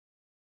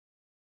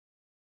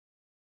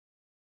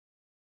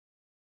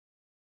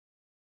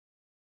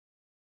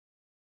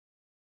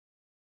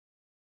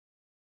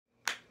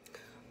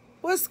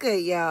What's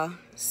good, y'all?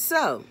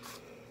 So,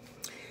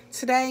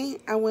 today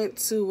I went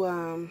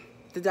to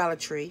the Dollar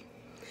Tree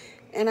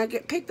and I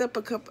picked up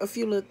a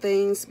few little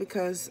things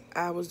because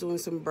I was doing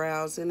some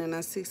browsing and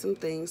I see some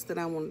things that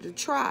I wanted to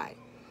try.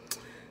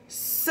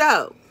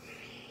 So,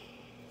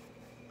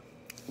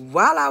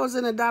 while I was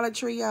in the Dollar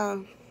Tree,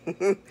 y'all,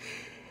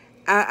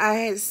 I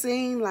had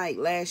seen like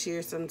last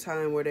year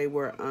sometime where they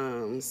were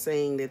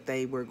saying that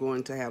they were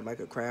going to have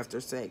like a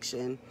crafter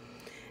section,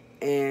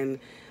 and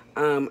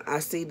I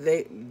see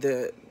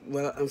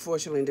well,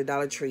 unfortunately, the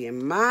Dollar Tree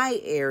in my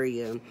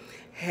area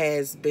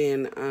has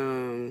been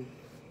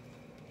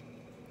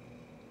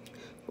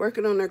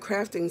working on their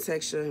crafting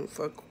section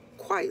for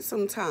quite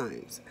some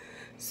times.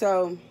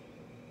 So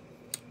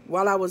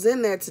while I was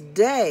in there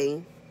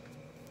today,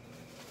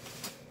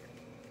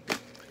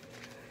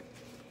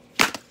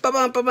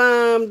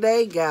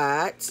 they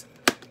got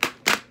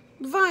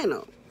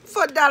vinyl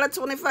for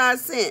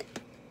 $1.25.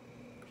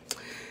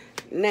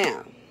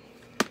 Now,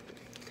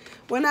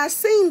 when I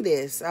seen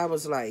this, I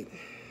was like,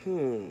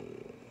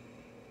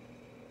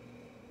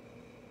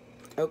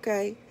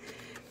 okay.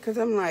 Because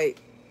I'm like,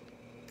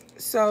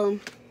 so,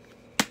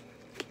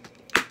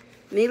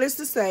 needless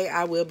to say,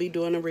 I will be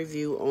doing a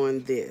review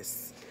on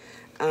this.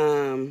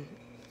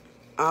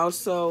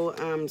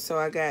 Also, so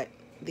I got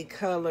the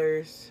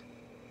colors,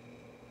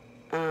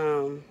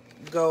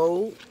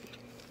 gold.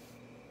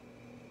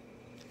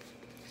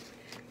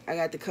 I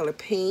got the color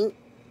pink.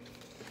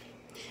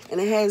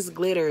 And it has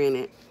glitter in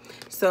it.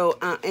 So,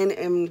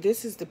 and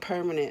this is the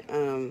permanent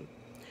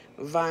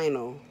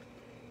vinyl.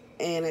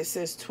 And it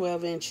says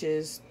 12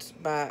 inches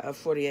by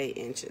 48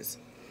 inches.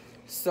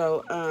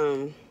 So,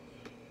 and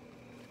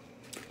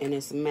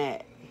it's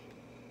matte.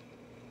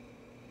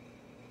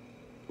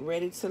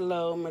 Ready to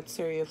load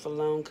material for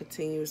long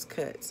continuous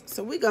cuts.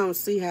 So we're going to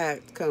see how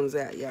it comes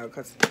out, y'all.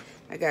 Because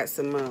I got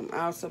some,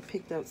 I also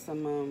picked up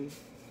some,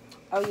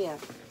 oh yeah.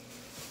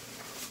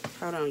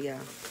 Hold on,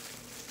 y'all.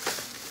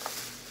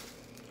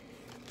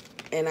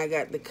 And I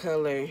got the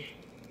color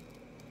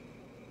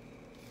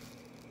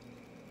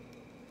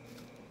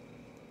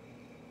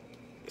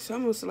it's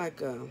almost like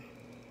a,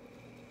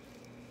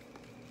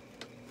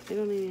 it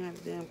don't even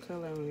have the damn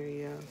color on here,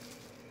 y'all.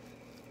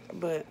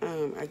 But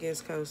I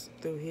guess goes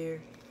through here.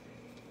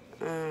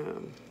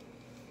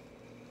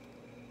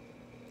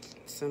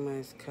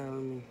 Somebody's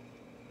calling me.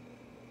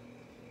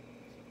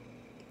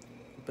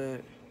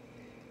 But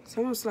it's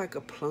almost like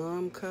a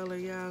plum color,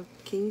 y'all.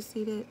 Can you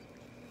see that?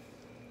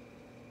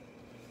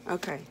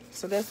 Okay,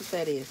 so that's what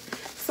that is.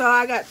 So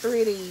I got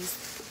 3 of these.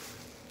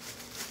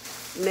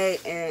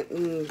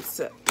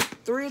 So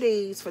 3 of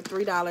these for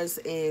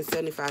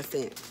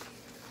 $3.75.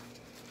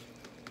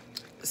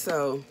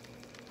 So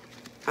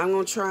I'm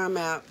gonna try them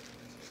out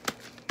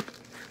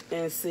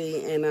and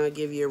see, and I'll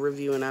give you a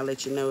review, and I'll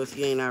let you know if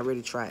you ain't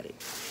already tried it.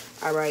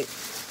 All right.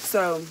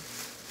 So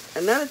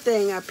another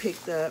thing I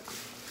picked up.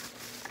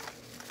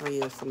 Oh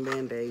yeah, some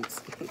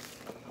Band-Aids.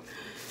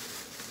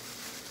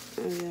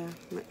 Oh yeah,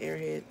 my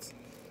Airheads.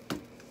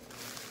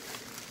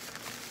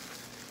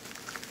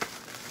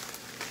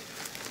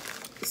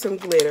 Some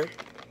glitter,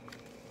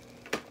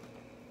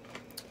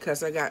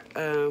 because I got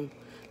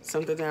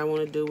something that I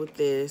want to do with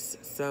this.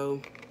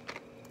 So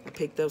I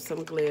picked up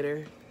some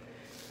glitter,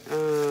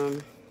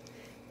 and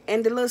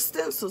the little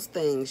stencils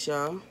things,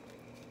 y'all.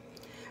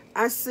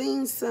 I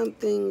seen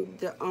something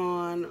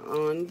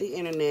on the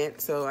internet,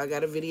 so I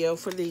got a video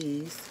for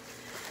these,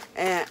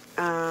 and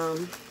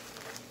so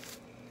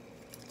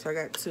I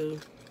got 2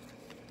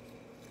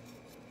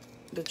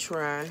 to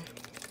try.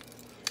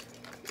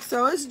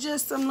 So it's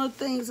just some little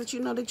things that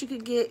that you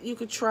could get, you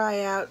could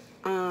try out,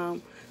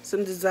 some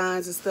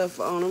designs and stuff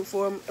on them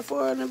for an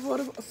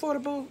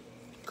affordable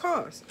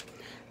cost.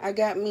 I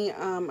got me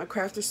a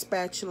crafter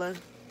spatula.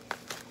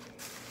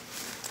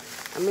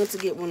 I meant to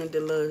get one of the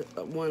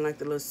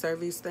little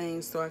service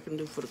things so I can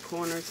do for the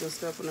corners and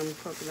stuff when I'm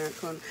poking out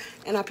corner.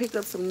 And I picked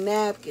up some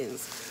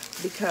napkins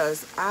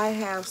because I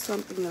have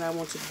something that I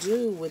want to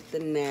do with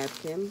the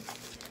napkin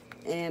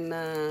and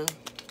the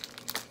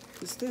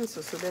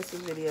stencil. So that's the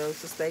video.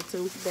 So stay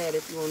tuned for that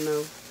if you want to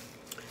know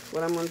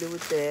what I'm going to do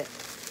with that.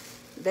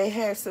 They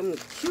had some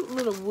cute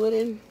little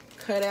wooden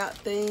cutout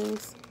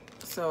things.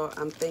 So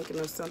I'm thinking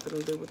of something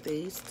to do with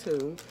these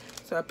too.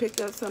 So I picked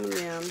up some of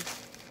them.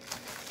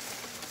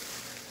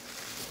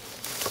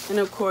 And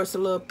of course a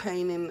little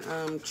painting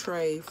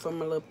tray for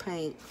my little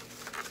paint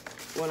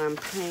when I'm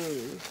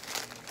painting.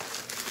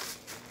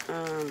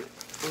 And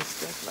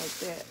stuff like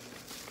that.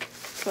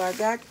 So I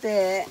got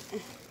that.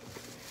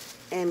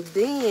 And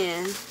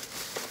then,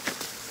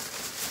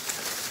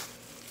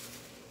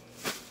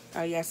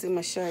 oh, y'all see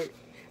my shirt?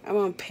 I'm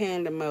on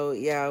panda mode,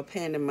 y'all.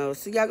 Panda mode.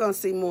 So y'all gonna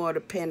see more of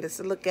the panda.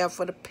 So look out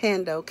for the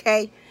panda,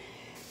 okay?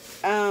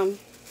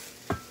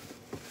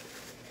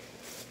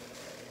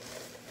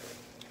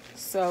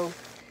 So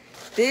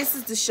this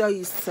is to show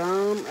you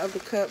some of the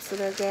cups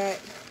that I got.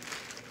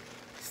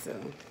 So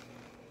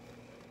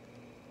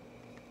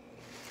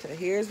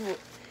here's what.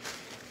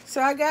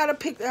 So I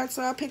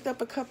picked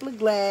up a couple of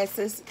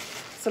glasses.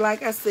 So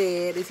like I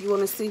said, if you want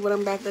to see what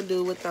I'm about to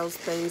do with those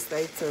things,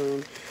 stay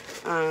tuned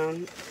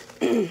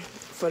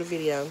for the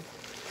video.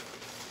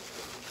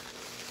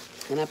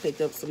 And I picked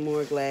up some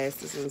more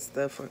glasses and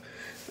stuff.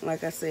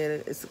 Like I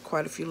said, it's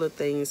quite a few little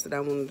things that I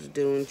wanted to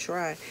do and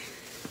try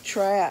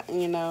out,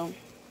 you know.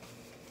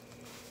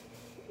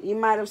 You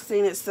might have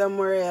seen it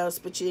somewhere else,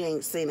 but you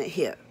ain't seen it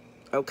here.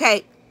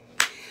 Okay?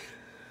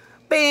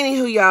 But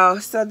anywho, y'all,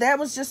 so that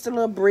was just a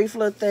little brief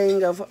little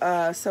thing of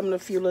some of the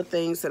few little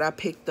things that I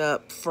picked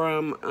up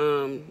from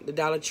the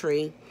Dollar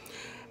Tree.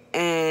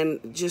 And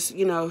just,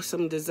 you know,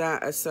 some things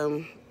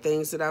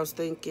that I was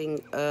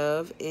thinking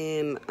of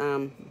and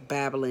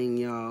babbling,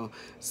 y'all.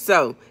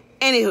 So,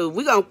 anywho,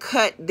 we're going to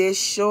cut this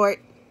short.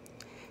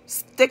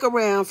 Stick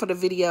around for the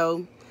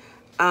video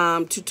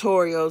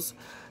tutorials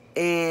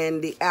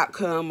and the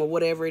outcome or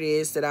whatever it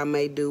is that I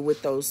may do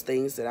with those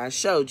things that I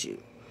showed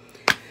you.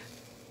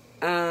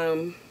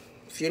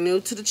 If you're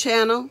new to the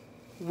channel,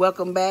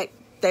 welcome back.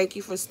 Thank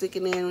you for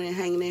sticking in and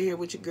hanging in here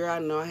with your girl. I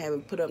know I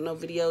haven't put up no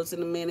videos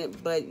in a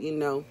minute, but you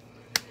know,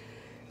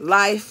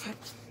 life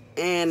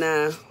and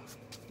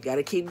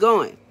gotta keep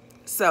going.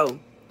 So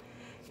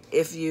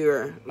if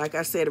you're, like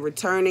I said, a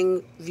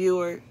returning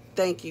viewer,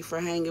 thank you for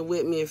hanging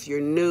with me. If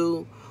you're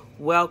new,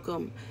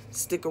 welcome.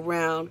 Stick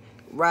around,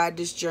 ride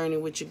this journey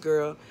with your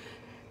girl.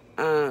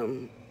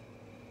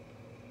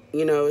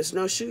 You know, it's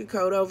no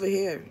sugarcoat over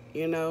here,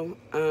 you know.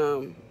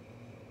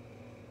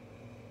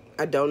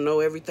 I don't know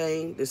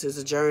everything. This is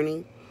a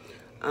journey.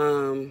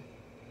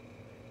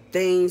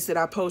 Things that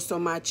I post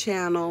on my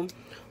channel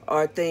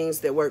are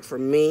things that work for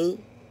me,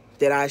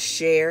 that I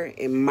share.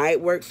 It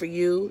might work for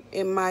you.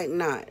 It might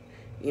not,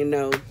 you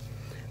know.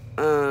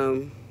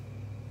 To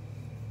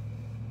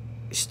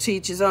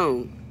each his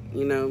own,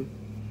 you know.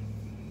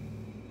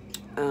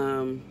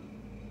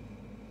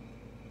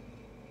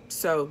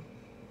 So,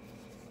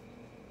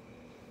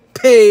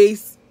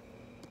 peace.